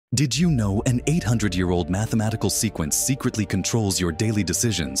Did you know an 800-year-old mathematical sequence secretly controls your daily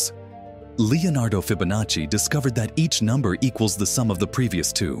decisions? Leonardo Fibonacci discovered that each number equals the sum of the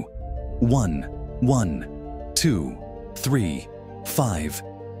previous two. 1, 1, 2, 3, 5,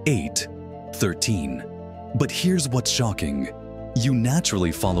 8, 13. But here's what's shocking. You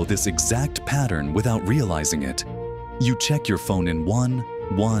naturally follow this exact pattern without realizing it. You check your phone in 1,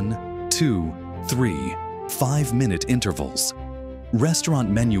 1, 2, 3, 5-minute intervals. Restaurant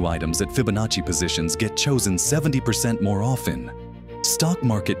menu items at Fibonacci positions get chosen 70% more often. Stock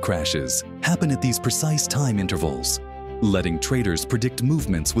market crashes happen at these precise time intervals, letting traders predict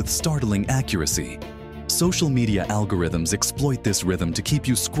movements with startling accuracy. Social media algorithms exploit this rhythm to keep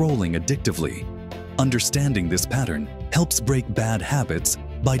you scrolling addictively. Understanding this pattern helps break bad habits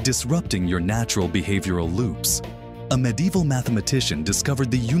by disrupting your natural behavioral loops. A medieval mathematician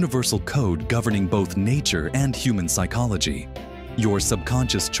discovered the universal code governing both nature and human psychology. Your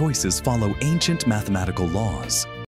subconscious choices follow ancient mathematical laws.